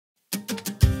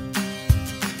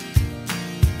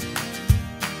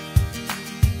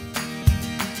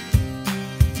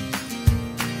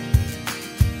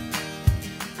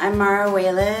I'm Mara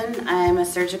Whalen. I'm a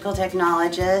surgical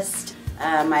technologist.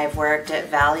 I've worked at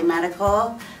Valley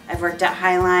Medical. I've worked at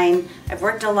Highline. I've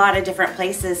worked a lot of different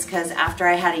places because after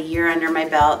I had a year under my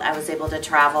belt, I was able to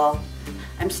travel.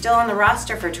 I'm still on the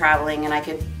roster for traveling, and I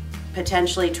could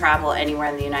potentially travel anywhere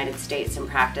in the United States and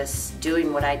practice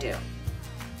doing what I do.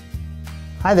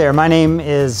 Hi there, my name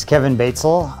is Kevin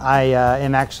Batesel. I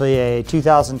am actually a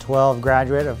 2012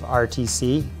 graduate of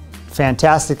RTC.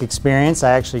 Fantastic experience.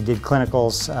 I actually did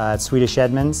clinicals at Swedish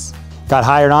Edmunds. Got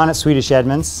hired on at Swedish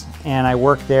Edmunds, and I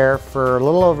worked there for a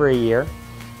little over a year.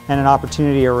 And an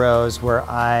opportunity arose where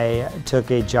I took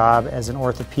a job as an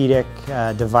orthopedic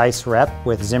device rep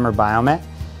with Zimmer Biomet.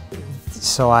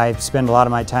 So I spend a lot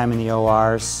of my time in the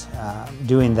ORs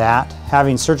doing that.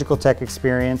 Having surgical tech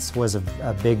experience was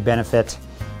a big benefit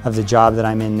of the job that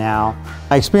I'm in now.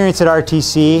 My experience at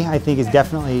RTC, I think, has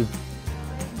definitely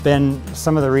been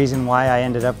some of the reason why I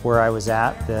ended up where I was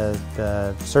at.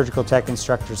 The surgical tech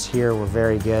instructors here were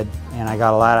very good, and I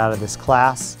got a lot out of this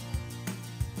class.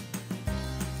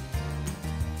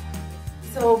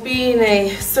 So being a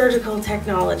surgical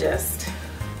technologist,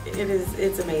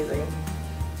 it's amazing.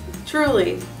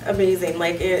 Truly amazing.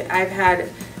 I've had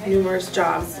numerous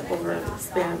jobs over the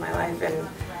span of my life, and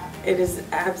it is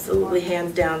absolutely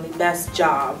hands down the best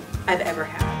job I've ever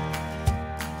had.